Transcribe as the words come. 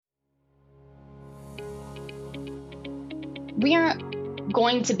we aren't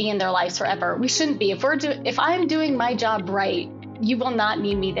going to be in their lives forever. We shouldn't be. If I'm doing my job right, you will not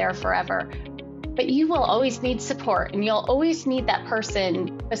need me there forever. But you will always need support, and you'll always need that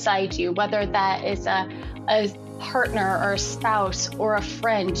person beside you, whether that is a partner or a spouse or a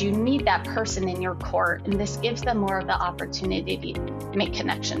friend. You need that person in your court, and this gives them more of the opportunity to make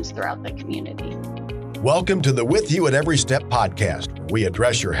connections throughout the community. Welcome to the With You at Every Step podcast, where we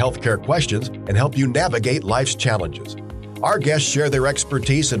address your healthcare questions and help you navigate life's challenges. Our guests share their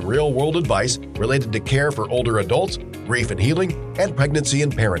expertise and real-world advice related to care for older adults, grief and healing, and pregnancy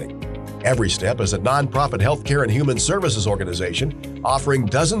and parenting. Every Step is a nonprofit healthcare and human services organization offering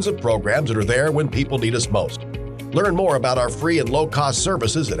dozens of programs that are there when people need us most. Learn more about our free and low-cost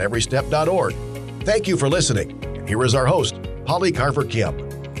services at everystep.org. Thank you for listening. And here is our host, Polly Carver-Kim.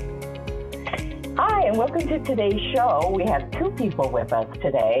 Hi, and welcome to today's show. We have two people with us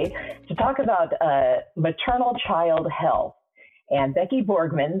today to talk about maternal child health. And Becky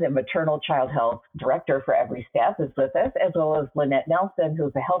Borgman, the Maternal Child Health Director for Every Step, is with us, as well as Lynette Nelson,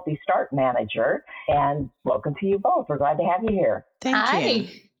 who's a Healthy Start Manager. And welcome to you both. We're glad to have you here. Thank you.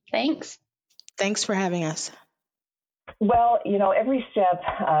 Thanks. Thanks for having us. Well, Every Step,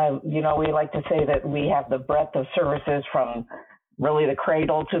 we like to say that we have the breadth of services from really the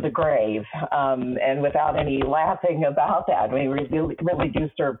cradle to the grave, and without any laughing about that. We really do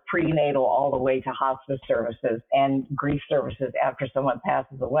serve prenatal all the way to hospice services and grief services after someone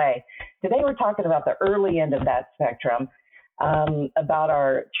passes away. Today we're talking about the early end of that spectrum, about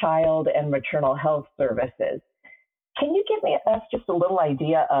our child and maternal health services. Can you give us just a little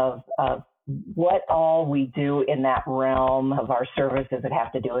idea of what all we do in that realm of our services that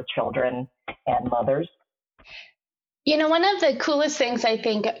have to do with children and mothers? One of the coolest things I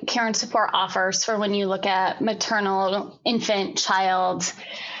think Care and Support offers for when you look at maternal, infant, child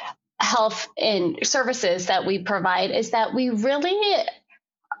health and services that we provide is that we really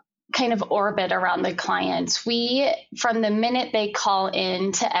kind of orbit around the clients. We, from the minute they call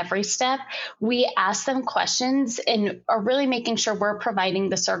in to Every Step, we ask them questions and are really making sure we're providing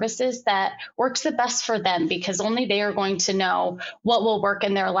the services that works the best for them, because only they are going to know what will work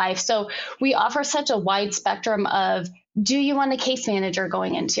in their life. So we offer such a wide spectrum of, do you want a case manager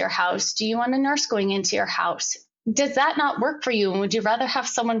going into your house? Do you want a nurse going into your house? Does that not work for you? And would you rather have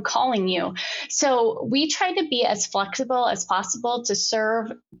someone calling you? So we try to be as flexible as possible to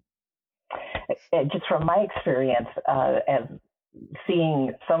serve. Just from my experience, as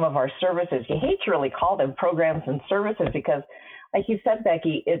seeing some of our services, you hate to really call them programs and services because, like you said,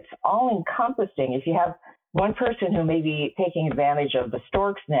 Becky, it's all encompassing. If you have one person who may be taking advantage of the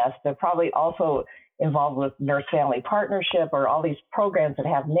stork's nest, they're probably also involved with nurse-family partnership or all these programs that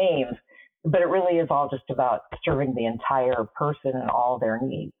have names, but it really is all just about serving the entire person and all their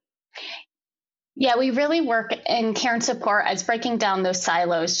needs. Yeah, we really work in Care and Support as breaking down those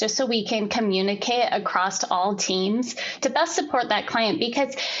silos just so we can communicate across all teams to best support that client,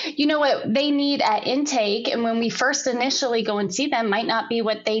 because you know what they need at intake and when we first initially go and see them might not be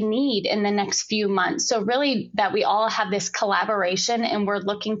what they need in the next few months. So really that we all have this collaboration and we're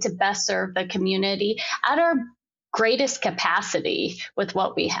looking to best serve the community at our greatest capacity with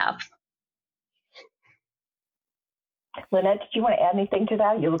what we have. Lynette, did you want to add anything to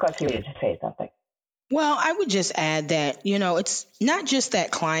that? You look like you needed to say something. Well, I would just add that, it's not just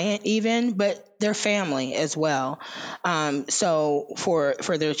that client even, but their family as well. So for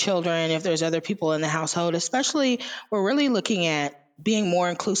their children, if there's other people in the household, especially, we're really looking at being more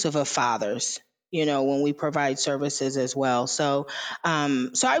inclusive of fathers, when we provide services as well. So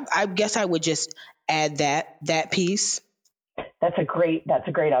I guess I would just add that piece. That's a great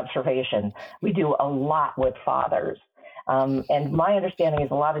observation. We do a lot with fathers. And my understanding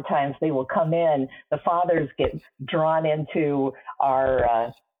is a lot of times they will come in, the fathers get drawn into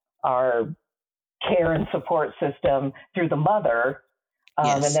our care and support system through the mother.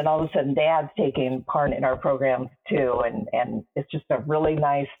 Yes. And then all of a sudden dad's taking part in our programs too. And it's just a really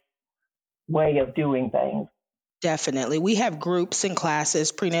nice way of doing things. Definitely. We have groups and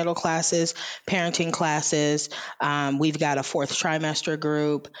classes, prenatal classes, parenting classes. We've got a fourth trimester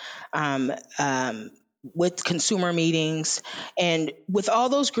group. With consumer meetings. And with all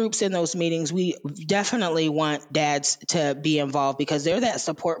those groups in those meetings, we definitely want dads to be involved because they're that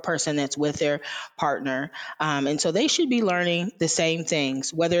support person that's with their partner. And so they should be learning the same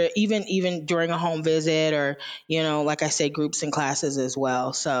things, whether even during a home visit or, like I said, groups and classes as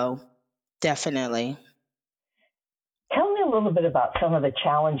well. So definitely. Tell me a little bit about some of the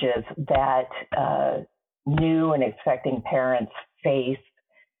challenges that new and expecting parents face,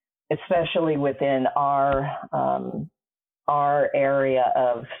 especially within our area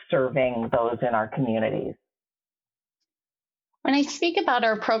of serving those in our communities. When I speak about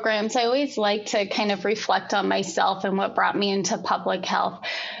our programs, I always like to kind of reflect on myself and what brought me into public health.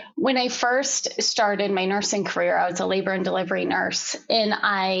 When I first started my nursing career, I was a labor and delivery nurse, and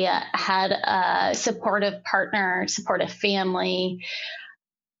I had a supportive partner, supportive family,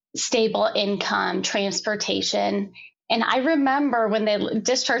 stable income, transportation. And I remember when they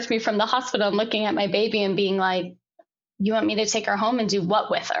discharged me from the hospital and looking at my baby and being like, you want me to take her home and do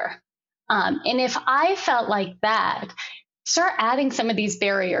what with her? And if I felt like that, start adding some of these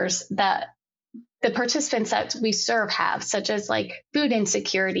barriers that the participants that we serve have, such as like food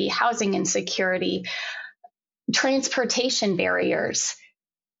insecurity, housing insecurity, transportation barriers.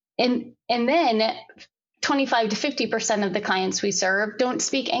 And then 25 to 50% of the clients we serve don't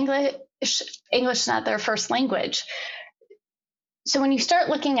speak English. English is not their first language. So when you start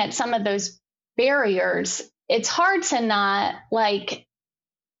looking at some of those barriers, it's hard to not like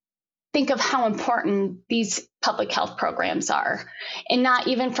think of how important these public health programs are, and not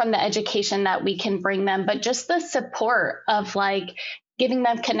even from the education that we can bring them, but just the support of like getting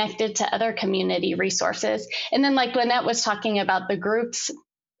them connected to other community resources. And then like Lynette was talking about the groups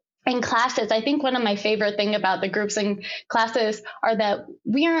and classes, I think one of my favorite thing about the groups and classes are that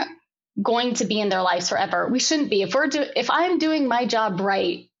we aren't going to be in their lives forever. We shouldn't be. If I'm doing my job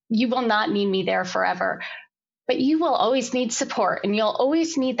right, you will not need me there forever. But you will always need support, and you'll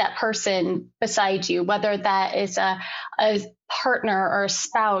always need that person beside you, whether that is a partner or a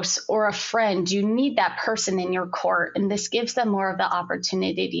spouse or a friend. You need that person in your court, and this gives them more of the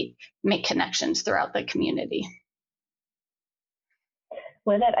opportunity to make connections throughout the community.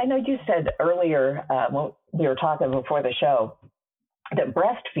 Lynette, I know you said earlier when we were talking before the show that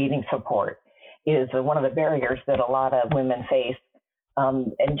breastfeeding support is one of the barriers that a lot of women face,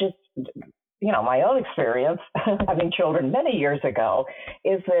 and just my own experience having children many years ago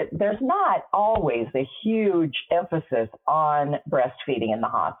is that there's not always a huge emphasis on breastfeeding in the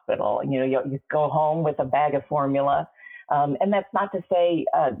hospital. You go home with a bag of formula, and that's not to say,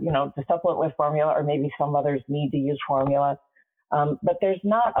 to supplement with formula, or maybe some mothers need to use formula, but there's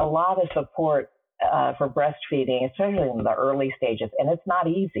not a lot of support for breastfeeding, especially in the early stages, and it's not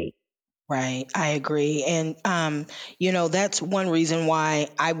easy. Right. I agree. And, that's one reason why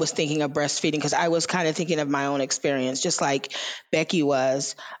I was thinking of breastfeeding, because I was kind of thinking of my own experience, just like Becky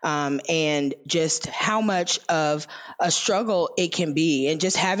was, and just how much of a struggle it can be. And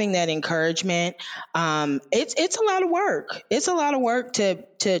just having that encouragement, it's a lot of work. It's a lot of work to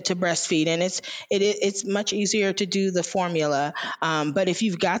breastfeed, and it's much easier to do the formula. But if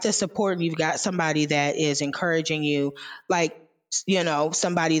you've got the support and you've got somebody that is encouraging you, like,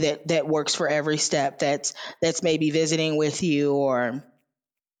 somebody that works for every step, that's maybe visiting with you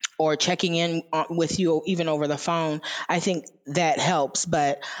or checking in with you even over the phone, I think that helps.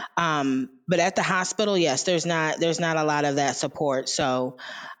 But at the hospital, yes, there's not a lot of that support. So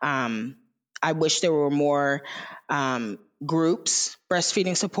I wish there were more groups,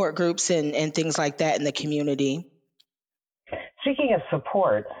 breastfeeding support groups and things like that in the community. Speaking of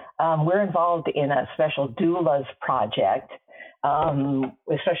support, we're involved in a special Doulas project,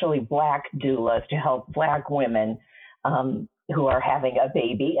 especially Black doulas, to help Black women who are having a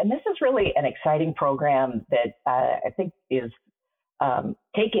baby. And this is really an exciting program that I think is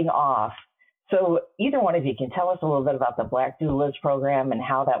taking off. So either one of you can tell us a little bit about the Black Doulas program and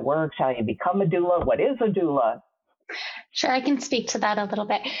how that works, how you become a doula. What is a doula? Sure, I can speak to that a little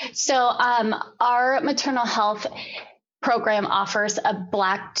bit. So our maternal health program offers a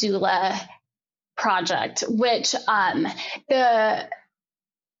Black doula project, which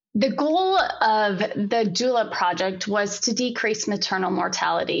the goal of the doula project was to decrease maternal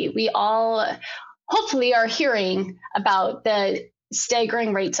mortality. We all hopefully are hearing about the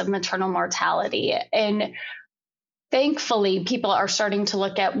staggering rates of maternal mortality, and thankfully people are starting to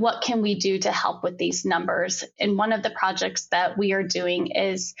look at what can we do to help with these numbers. And one of the projects that we are doing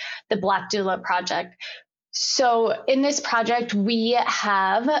is the Black Doula Project. So in this project, we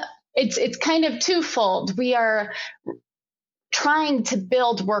have it's kind of twofold. We are trying to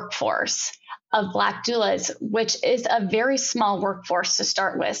build workforce of Black doulas, which is a very small workforce to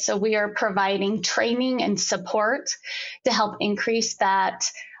start with. So we are providing training and support to help increase that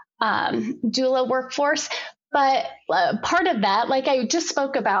doula workforce. But part of that, like I just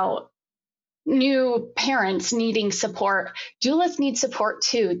spoke about, new parents needing support, doulas need support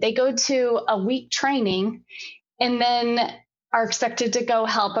too. They go to a week training and then are expected to go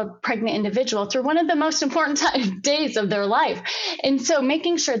help a pregnant individual through one of the most important days of their life. And so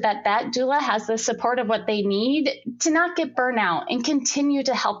making sure that that doula has the support of what they need to not get burnout and continue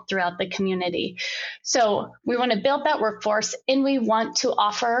to help throughout the community. So we want to build that workforce, and we want to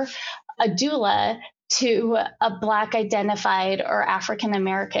offer a doula to a Black identified or African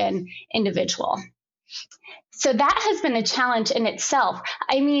American individual. So that has been a challenge in itself.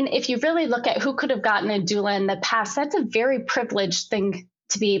 I mean, if you really look at who could have gotten a doula in the past, that's a very privileged thing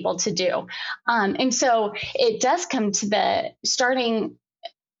to be able to do. And so it does come to the starting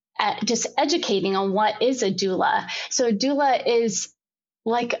at just educating on what is a doula. So a doula is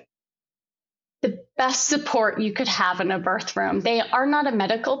like the best support you could have in a birth room. They are not a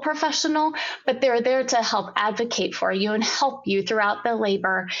medical professional, but they're there to help advocate for you and help you throughout the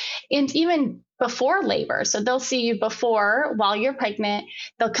labor and even before labor. So they'll see you before, while you're pregnant.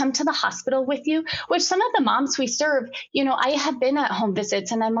 They'll come to the hospital with you, which some of the moms we serve, you know, I have been at home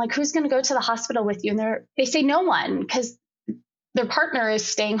visits and I'm like, who's going to go to the hospital with you? And they say no one, because their partner is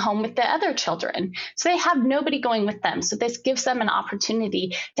staying home with the other children. So they have nobody going with them. So this gives them an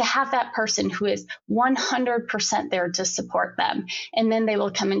opportunity to have that person who is 100% there to support them. And then they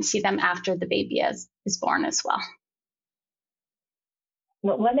will come and see them after the baby is born as well.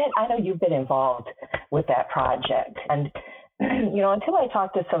 Well, Lynette, I know you've been involved with that project. And, you know, until I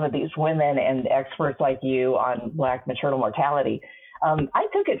talked to some of these women and experts like you on Black maternal mortality, I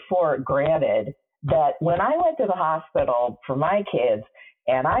took it for granted that when I went to the hospital for my kids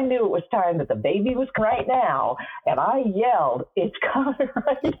and I knew it was time that the baby was right now, and I yelled, "It's coming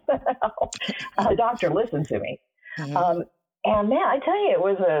right now." Doctor, listen to me. Mm-hmm. And man, I tell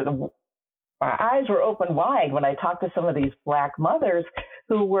you, my eyes were open wide when I talked to some of these Black mothers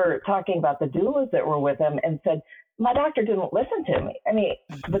who were talking about the doulas that were with them and said, my doctor didn't listen to me. I mean,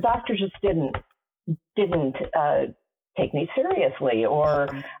 the doctor just didn't take me seriously, or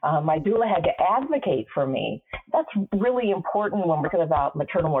my doula had to advocate for me. That's really important when we're talking about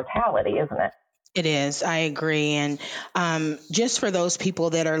maternal mortality, isn't it? It is. I agree. And just for those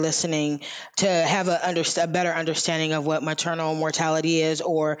people that are listening to have a better understanding of what maternal mortality is,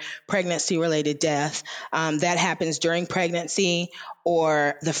 or pregnancy-related death, that happens during pregnancy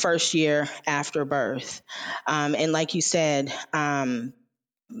or the first year after birth. And like you said,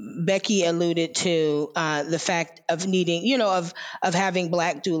 Becky alluded to the fact of needing, you know, of having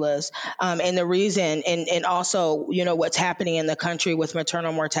Black doulas, and the reason, and also, you know, what's happening in the country with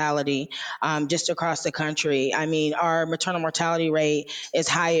maternal mortality, just across the country. I mean, our maternal mortality rate is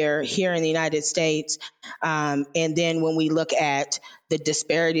higher here in the United States, and then when we look at the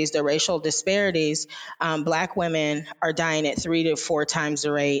disparities, the racial disparities, Black women are dying at 3 to 4 times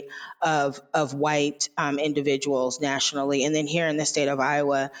the rate of white individuals nationally. And then here in the state of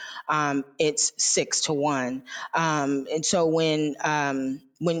Iowa, it's 6 to 1. And so when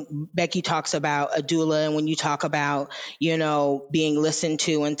Becky talks about a doula, and when you talk about, you know, being listened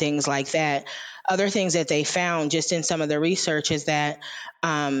to and things like that, other things that they found just in some of the research is that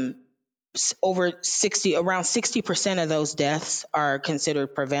around 60% of those deaths are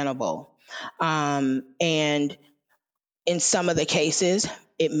considered preventable. And in some of the cases,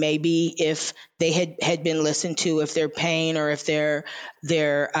 it may be if they had been listened to, if their pain or if their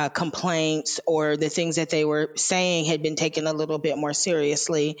complaints or the things that they were saying had been taken a little bit more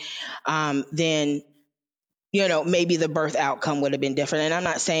seriously, then, you know, maybe the birth outcome would have been different. And I'm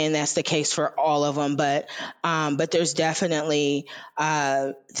not saying that's the case for all of them, but there's definitely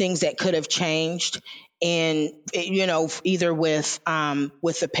things that could have changed. And, you know, either with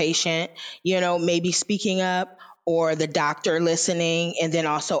the patient, you know, maybe speaking up, or the doctor listening and then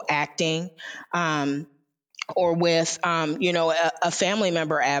also acting, or with, you know, a family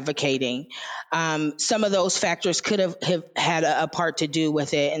member advocating. Some of those factors could have had a part to do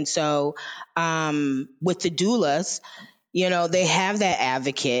with it. And so with the doulas, you know, they have that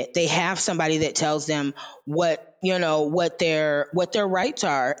advocate. They have somebody that tells them what their rights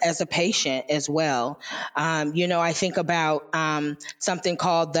are as a patient as well. You know, I think about something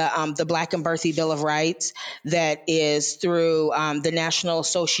called the Black and Birthing Bill of Rights that is through the National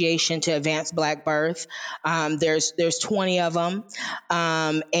Association to Advance Black Birth. There's 20 of them,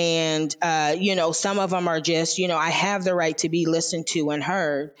 and you know, some of them are just, you know, I have the right to be listened to and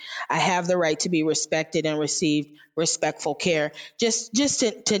heard. I have the right to be respected and receive respectful care. Just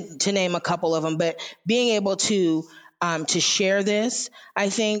to name a couple of them, but being able to share this, I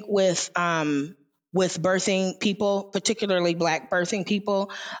think, with birthing people, particularly Black birthing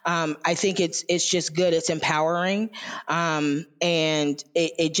people, I think it's just good. It's empowering, and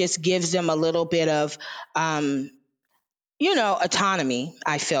it just gives them a little bit of, you know, autonomy,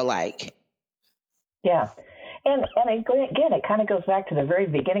 I feel like. Yeah. And again, it kind of goes back to the very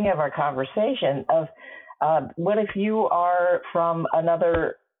beginning of our conversation of what if you are from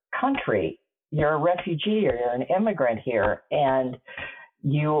another country? You're a refugee or you're an immigrant here, and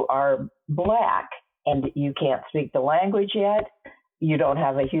you are Black and you can't speak the language yet. you don't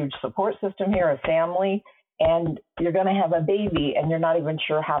have a huge support system here, a family, and you're going to have a baby and you're not even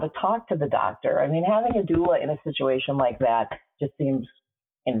sure how to talk to the doctor. I mean, having a doula in a situation like that just seems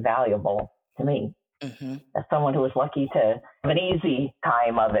invaluable to me. Mm-hmm. As someone who was lucky to have an easy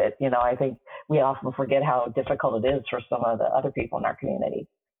time of it, I think we often forget how difficult it is for some of the other people in our community.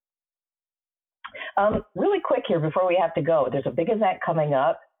 Really quick here before we have to go, there's a big event coming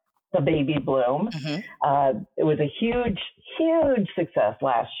up, the Baby Bloom. Mm-hmm. It was a huge, huge success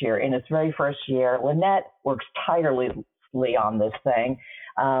last year in its very first year. Lynette works tirelessly on this thing.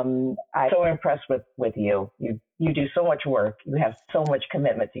 I'm so impressed with you. You do so much work. You have so much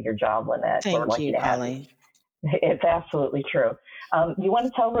commitment to your job, Lynette. Thank We're lucky you, to have Polly. you. It's absolutely true. You want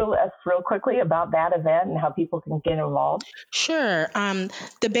to tell us real quickly about that event and how people can get involved? Sure.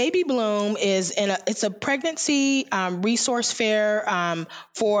 The Baby Bloom is it's a pregnancy resource fair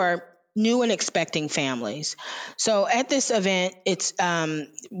for new and expecting families. So at this event, it's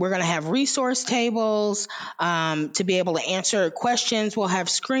we're going to have resource tables to be able to answer questions. We'll have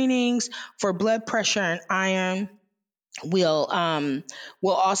screenings for blood pressure and iron. We'll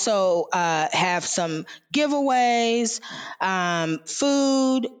also have some giveaways,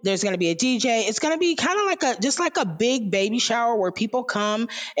 food. There's going to be a DJ. It's going to be kind of just like a big baby shower where people come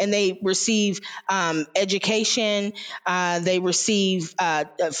and they receive education. They receive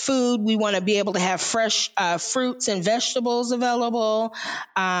food. We want to be able to have fresh fruits and vegetables available.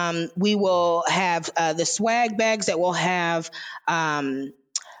 We will have the swag bags that will have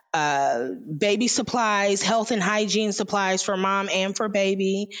baby supplies, health and hygiene supplies for mom and for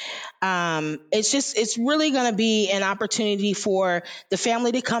baby. It's really going to be an opportunity for the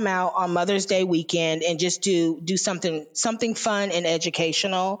family to come out on Mother's Day weekend and just do something fun and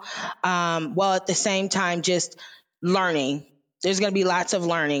educational, while at the same time just learning. There's going to be lots of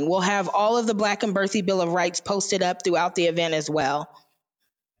learning. We'll have all of the Black and Birthing Bill of Rights posted up throughout the event as well.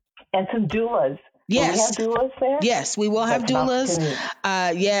 And some doulas. Yes. Will we have doulas there? Yes, we will have doulas.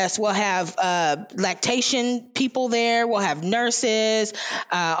 Yes, we'll have lactation people there. We'll have nurses,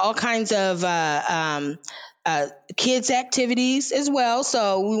 all kinds of kids activities as well.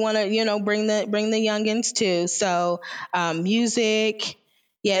 So we want to, bring the youngins too. So music.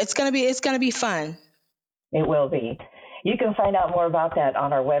 Yeah, it's gonna be fun. It will be. You can find out more about that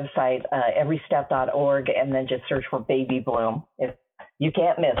on our website, everystep.org, and then just search for Baby Bloom. You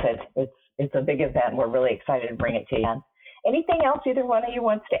can't miss it. It's a big event. We're really excited to bring it to you. Anything else either one of you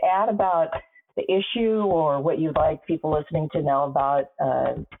wants to add about the issue or what you'd like people listening to know about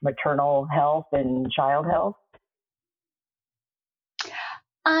maternal health and child health?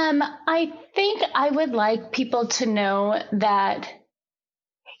 I think I would like people to know that,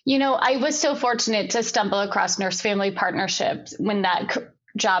 I was so fortunate to stumble across Nurse Family Partnerships when that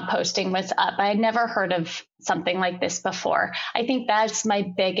job posting was up. I had never heard of something like this before. I think that's my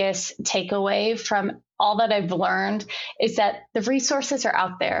biggest takeaway from all that I've learned is that the resources are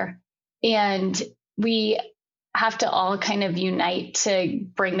out there and we have to all kind of unite to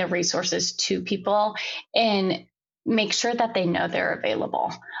bring the resources to people and make sure that they know they're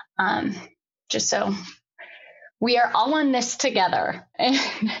available. Just so we are all on this together and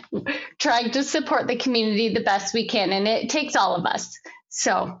trying to support the community the best we can. And it takes all of us.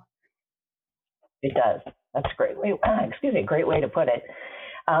 So it does. That's a great way. Great way to put it.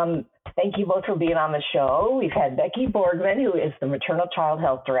 Thank you both for being on the show. We've had Becky Borgman, who is the Maternal Child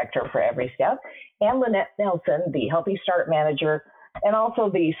Health Director for Every Step, and Lynette Nelson, the Healthy Start Manager, and also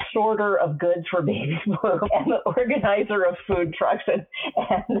the sorter of goods for Baby Bloom and the organizer of food trucks. And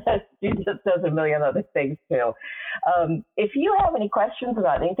she just does a million other things too. If you have any questions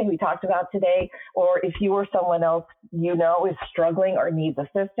about anything we talked about today, or if you or someone else is struggling or needs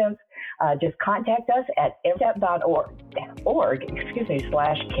assistance, just contact us at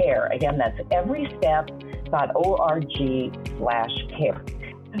everystep.org/care. Again, that's everystep.org/care.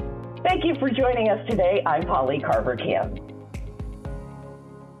 Thank you for joining us today. I'm Polly Carver-Kim.